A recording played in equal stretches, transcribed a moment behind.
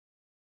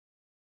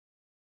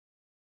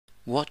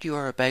What you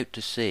are about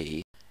to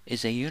see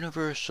is a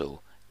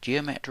universal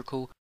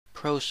geometrical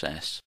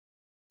process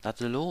that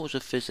the laws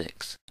of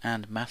physics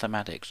and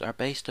mathematics are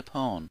based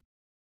upon.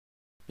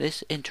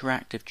 This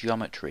interactive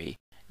geometry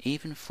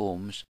even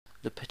forms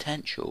the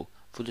potential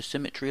for the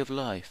symmetry of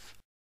life.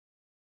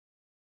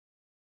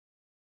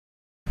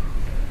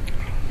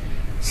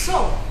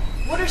 So,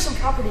 what are some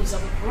properties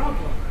of a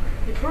parabola?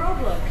 A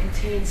parabola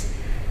contains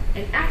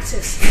an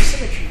axis of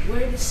symmetry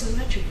where it is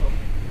symmetrical,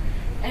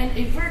 and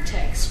a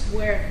vertex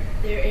where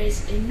there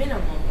is a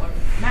minimum or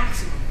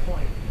maximum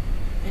point.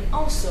 And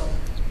also,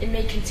 it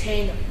may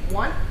contain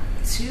 1,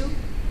 2,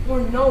 or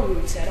no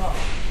roots at all.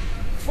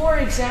 For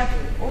example,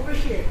 over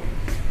here,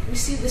 we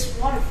see this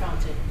water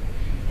fountain,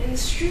 and the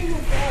stream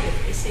of water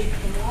is a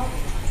parabola.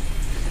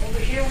 Over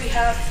here we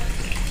have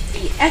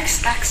the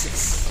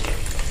x-axis,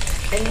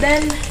 and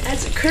then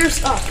as it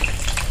curves up,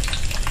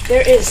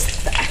 there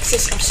is the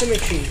axis of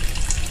symmetry,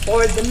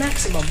 or the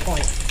maximum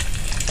point.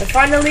 And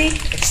finally,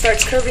 it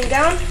starts curving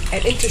down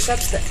and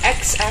intercepts the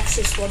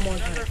x-axis one more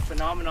time. Another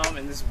phenomenon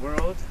in this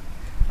world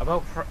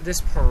about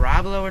this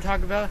parabola we're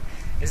talking about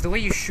is the way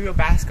you shoot a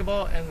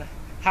basketball and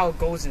how it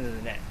goes into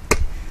the net.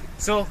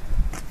 So,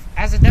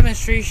 as a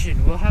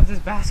demonstration, we'll have this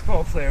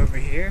basketball player over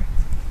here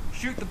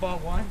shoot the ball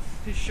once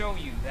to show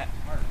you that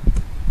part,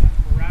 that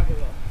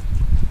parabola.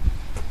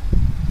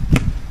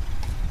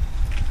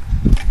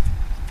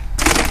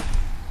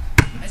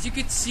 As you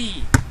can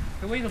see,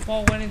 the way the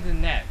ball went into the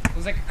net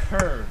was like a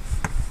curve.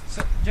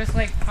 So just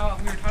like how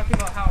we were talking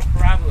about how a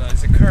parabola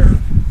is a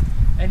curve.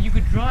 And you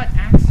could draw an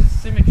axis of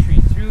symmetry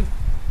through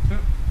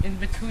in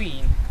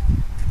between.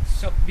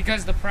 So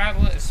because the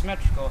parabola is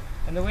symmetrical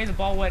and the way the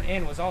ball went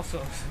in was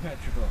also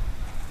symmetrical.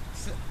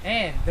 So,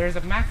 and there's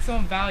a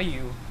maximum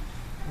value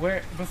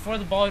where before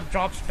the ball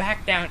drops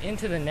back down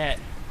into the net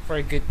for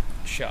a good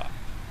shot.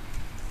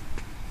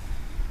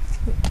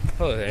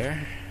 Hello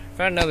there.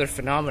 Found another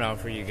phenomenon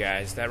for you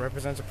guys that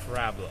represents a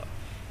parabola.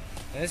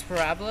 And this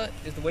parabola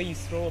is the way you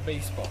throw a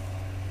baseball.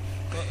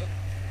 So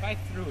if I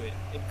threw it,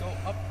 it'd go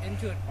up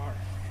into an arc,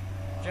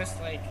 just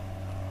like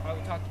how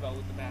we talked about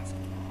with the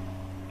basketball.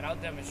 And I'll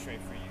demonstrate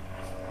for you.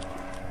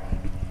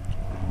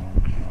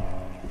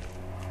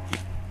 Did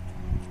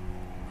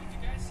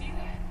you guys see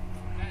that?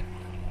 That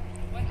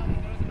went up,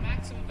 there was a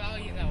maximum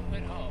value that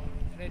went up,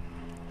 and it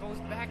goes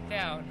back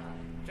down,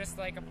 just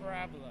like a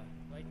parabola,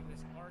 like this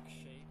arc shape.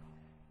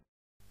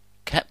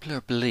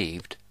 Kepler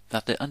believed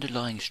that the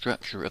underlying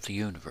structure of the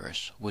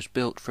universe was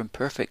built from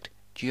perfect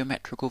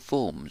geometrical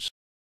forms.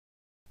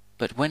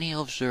 But when he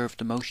observed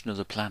the motion of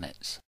the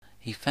planets,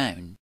 he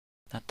found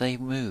that they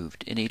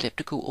moved in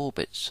elliptical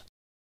orbits,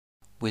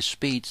 with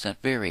speeds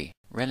that vary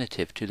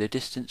relative to the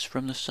distance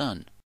from the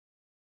Sun.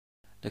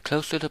 The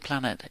closer the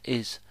planet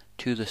is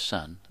to the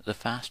Sun, the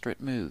faster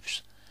it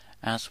moves,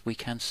 as we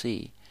can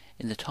see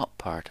in the top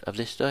part of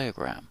this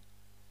diagram.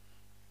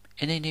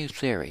 In a new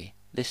theory,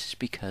 this is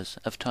because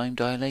of time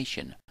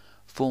dilation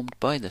formed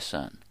by the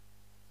Sun.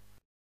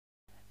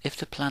 If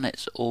the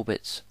planet's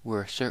orbits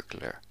were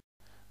circular,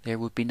 there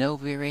would be no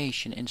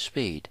variation in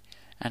speed,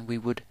 and we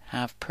would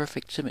have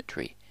perfect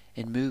symmetry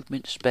in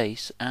movement,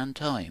 space, and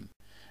time,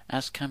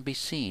 as can be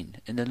seen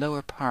in the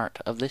lower part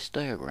of this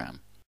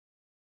diagram.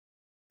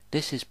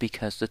 This is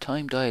because the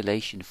time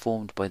dilation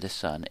formed by the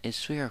Sun is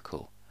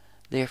spherical.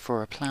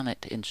 Therefore, a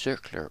planet in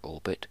circular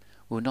orbit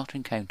will not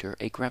encounter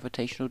a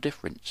gravitational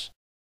difference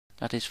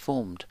that is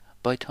formed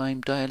by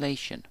time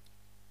dilation.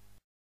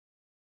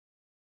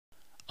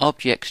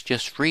 Objects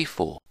just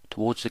freefall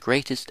towards the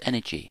greatest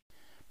energy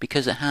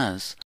because it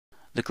has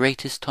the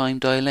greatest time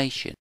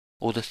dilation,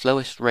 or the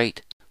slowest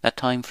rate that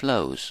time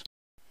flows.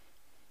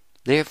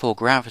 Therefore,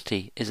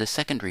 gravity is a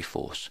secondary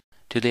force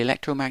to the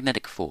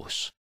electromagnetic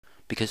force,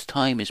 because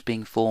time is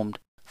being formed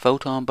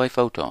photon by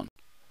photon.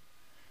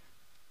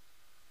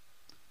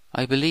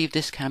 I believe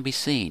this can be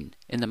seen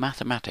in the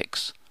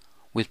mathematics,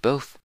 with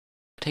both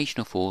the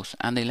gravitational force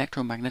and the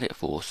electromagnetic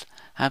force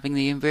having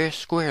the inverse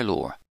square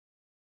law.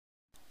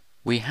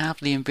 We have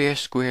the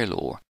inverse square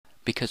law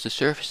because the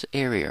surface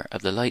area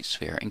of the light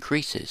sphere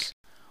increases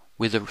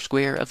with the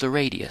square of the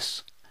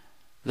radius.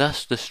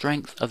 Thus, the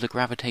strength of the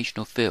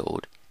gravitational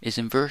field is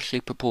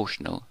inversely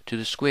proportional to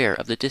the square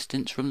of the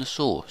distance from the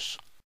source.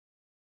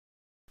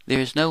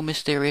 There is no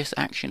mysterious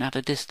action at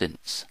a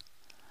distance.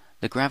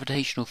 The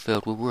gravitational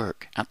field will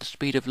work at the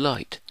speed of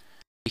light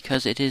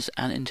because it is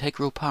an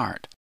integral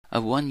part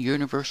of one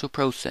universal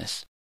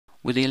process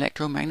with the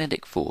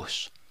electromagnetic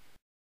force.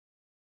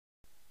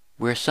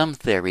 Where some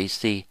theories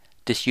see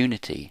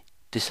disunity,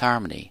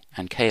 disharmony,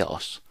 and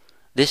chaos,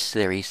 this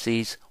theory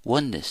sees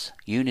oneness,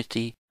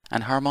 unity,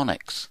 and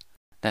harmonics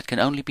that can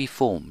only be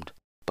formed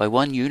by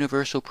one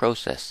universal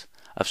process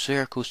of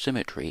spherical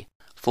symmetry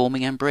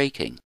forming and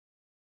breaking.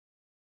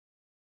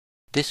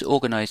 This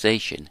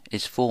organization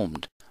is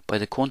formed by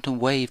the quantum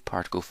wave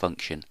particle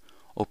function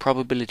or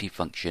probability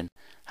function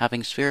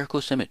having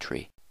spherical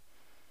symmetry.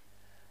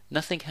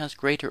 Nothing has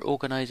greater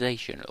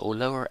organization or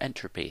lower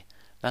entropy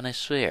than a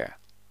sphere.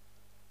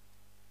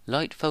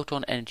 Light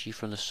photon energy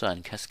from the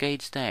Sun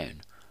cascades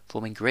down,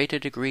 forming greater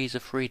degrees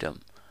of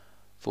freedom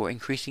for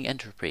increasing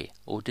entropy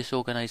or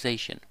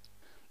disorganization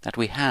that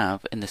we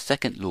have in the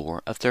second law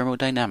of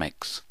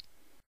thermodynamics.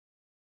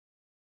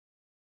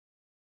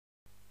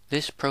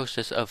 This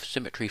process of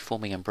symmetry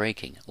forming and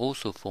breaking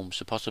also forms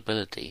the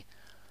possibility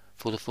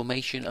for the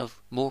formation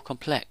of more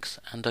complex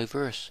and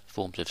diverse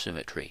forms of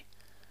symmetry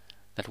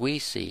that we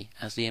see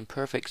as the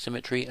imperfect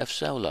symmetry of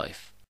cell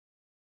life.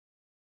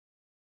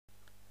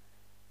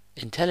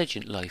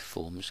 Intelligent life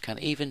forms can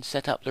even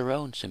set up their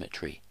own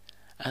symmetry,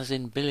 as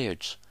in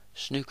billiards,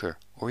 snooker,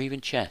 or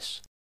even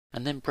chess,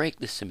 and then break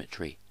this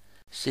symmetry,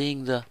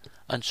 seeing the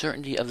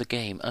uncertainty of the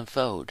game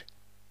unfold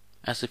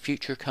as the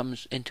future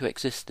comes into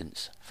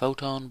existence,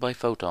 photon by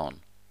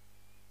photon.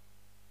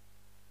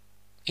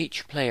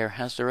 Each player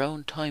has their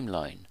own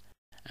timeline,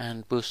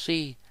 and will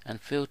see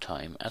and feel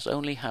time as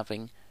only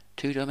having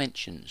two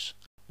dimensions,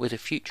 with a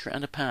future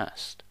and a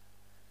past.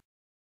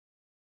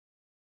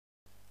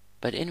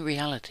 But in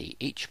reality,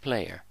 each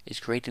player is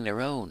creating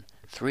their own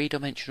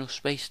three-dimensional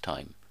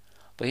space-time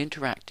by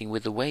interacting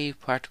with the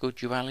wave-particle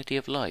duality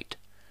of light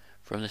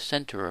from the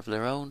center of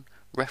their own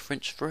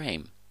reference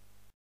frame.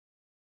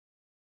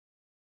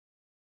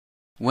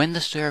 When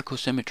the spherical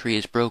symmetry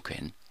is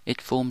broken,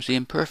 it forms the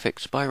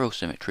imperfect spiral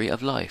symmetry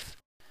of life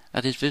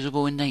that is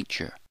visible in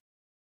nature.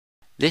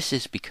 This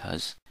is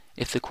because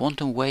if the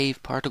quantum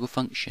wave-particle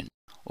function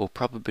or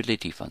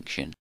probability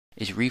function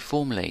is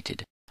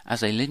reformulated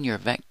as a linear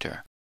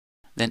vector,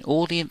 then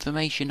all the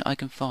information I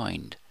can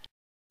find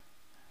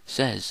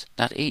says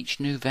that each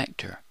new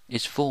vector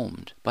is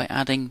formed by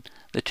adding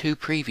the two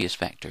previous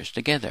vectors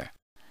together.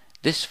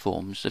 This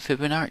forms the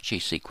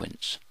Fibonacci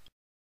sequence.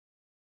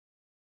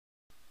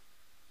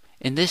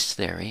 In this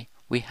theory,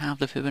 we have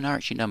the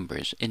Fibonacci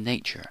numbers in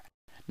nature,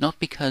 not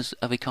because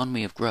of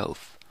economy of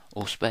growth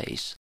or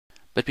space,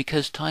 but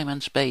because time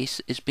and space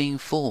is being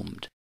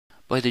formed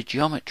by the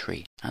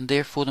geometry and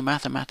therefore the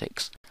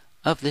mathematics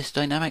of this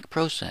dynamic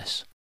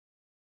process.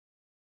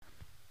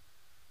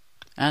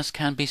 As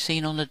can be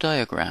seen on the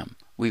diagram,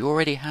 we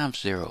already have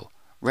 0,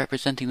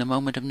 representing the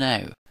moment of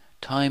now,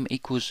 time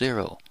equals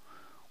 0,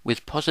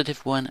 with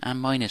positive 1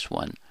 and minus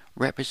 1,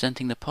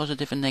 representing the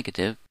positive and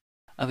negative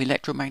of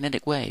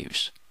electromagnetic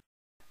waves.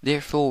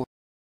 Therefore,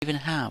 we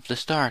even have the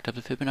start of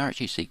the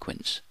Fibonacci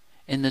sequence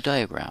in the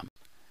diagram.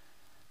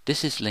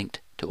 This is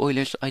linked to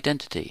Eulers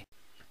Identity,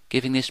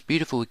 giving this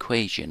beautiful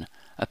equation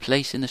a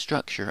place in the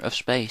structure of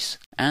space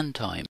and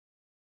time.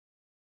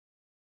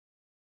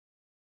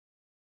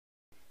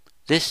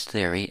 This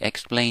theory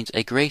explains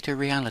a greater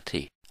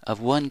reality of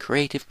one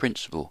creative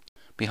principle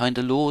behind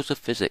the laws of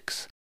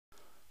physics,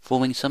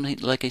 forming something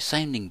like a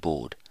sounding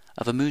board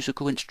of a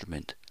musical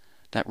instrument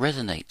that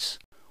resonates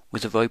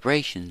with the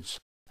vibrations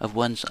of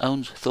one's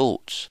own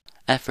thoughts,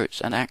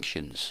 efforts, and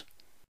actions.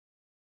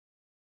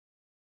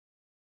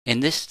 In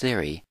this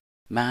theory,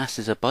 mass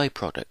is a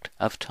byproduct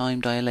of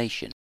time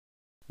dilation.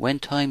 When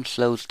time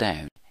slows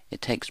down,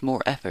 it takes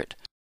more effort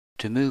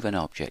to move an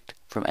object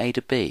from A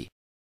to B,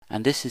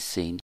 and this is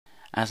seen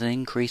as an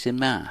increase in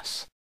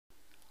mass.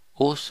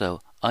 Also,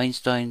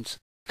 Einstein's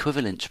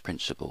equivalence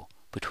principle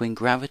between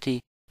gravity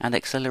and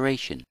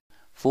acceleration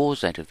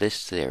falls out of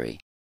this theory.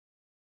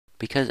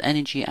 Because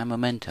energy and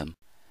momentum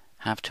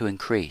have to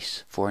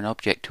increase for an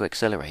object to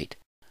accelerate,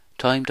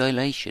 time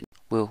dilation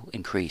will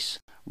increase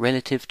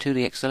relative to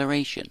the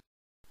acceleration.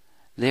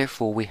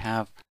 Therefore, we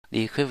have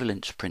the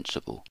equivalence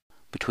principle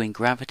between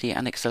gravity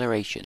and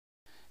acceleration.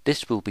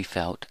 This will be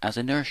felt as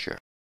inertia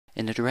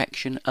in the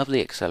direction of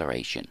the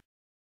acceleration.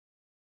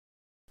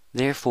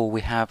 Therefore,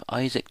 we have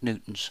Isaac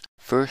Newton's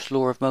first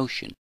law of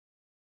motion.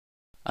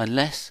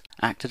 Unless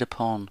acted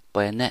upon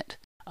by a net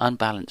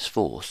unbalanced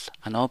force,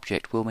 an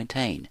object will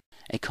maintain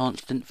a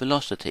constant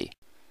velocity.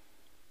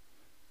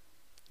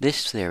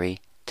 This theory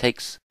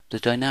takes the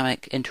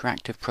dynamic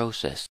interactive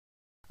process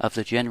of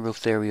the general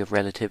theory of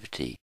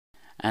relativity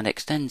and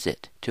extends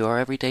it to our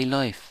everyday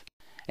life,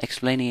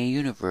 explaining a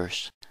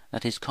universe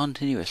that is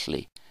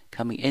continuously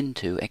coming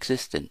into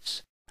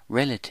existence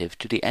relative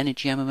to the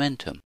energy and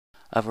momentum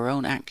of our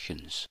own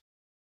actions.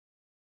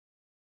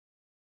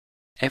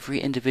 Every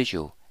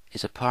individual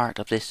is a part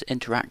of this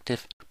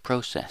interactive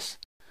process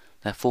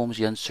that forms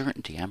the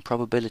uncertainty and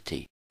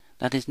probability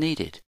that is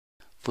needed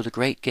for the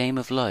great game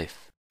of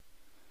life.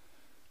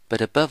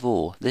 But above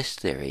all, this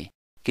theory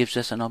gives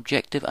us an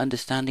objective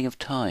understanding of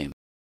time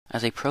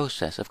as a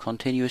process of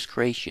continuous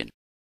creation.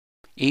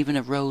 Even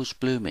a rose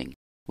blooming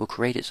will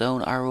create its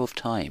own arrow of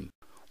time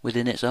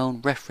within its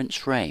own reference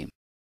frame.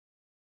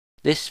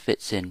 This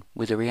fits in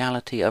with the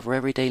reality of our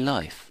everyday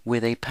life,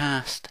 with a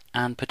past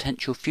and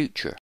potential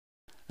future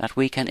that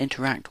we can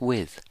interact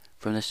with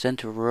from the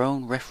center of our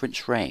own reference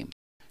frame,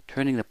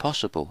 turning the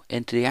possible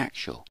into the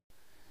actual.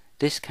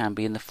 This can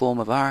be in the form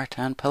of art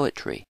and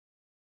poetry.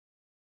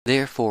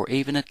 Therefore,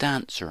 even a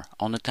dancer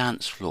on the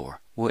dance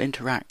floor will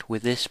interact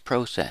with this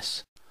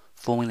process,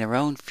 forming their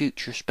own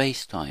future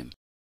space-time,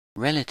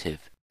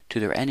 relative to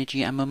their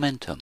energy and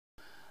momentum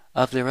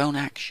of their own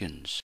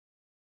actions.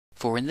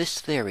 For in this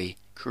theory,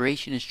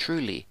 creation is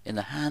truly in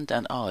the hand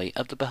and eye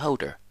of the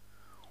beholder,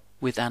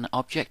 with an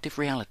objective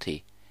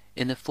reality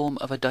in the form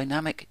of a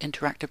dynamic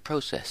interactive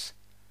process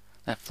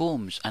that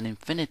forms an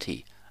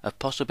infinity of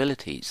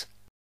possibilities.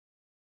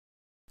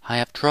 I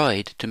have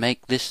tried to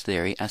make this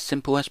theory as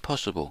simple as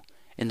possible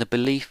in the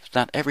belief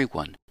that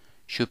everyone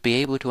should be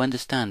able to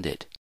understand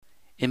it.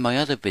 In my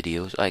other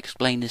videos I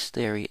explain this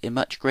theory in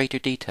much greater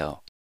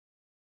detail.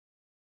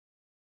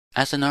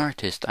 As an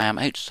artist, I am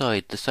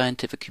outside the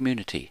scientific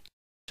community,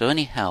 so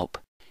any help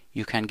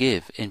you can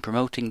give in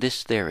promoting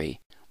this theory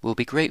will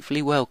be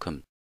gratefully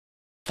welcome.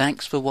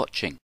 Thanks for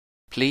watching.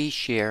 Please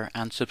share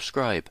and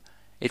subscribe.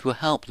 It will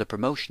help the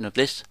promotion of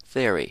this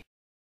theory.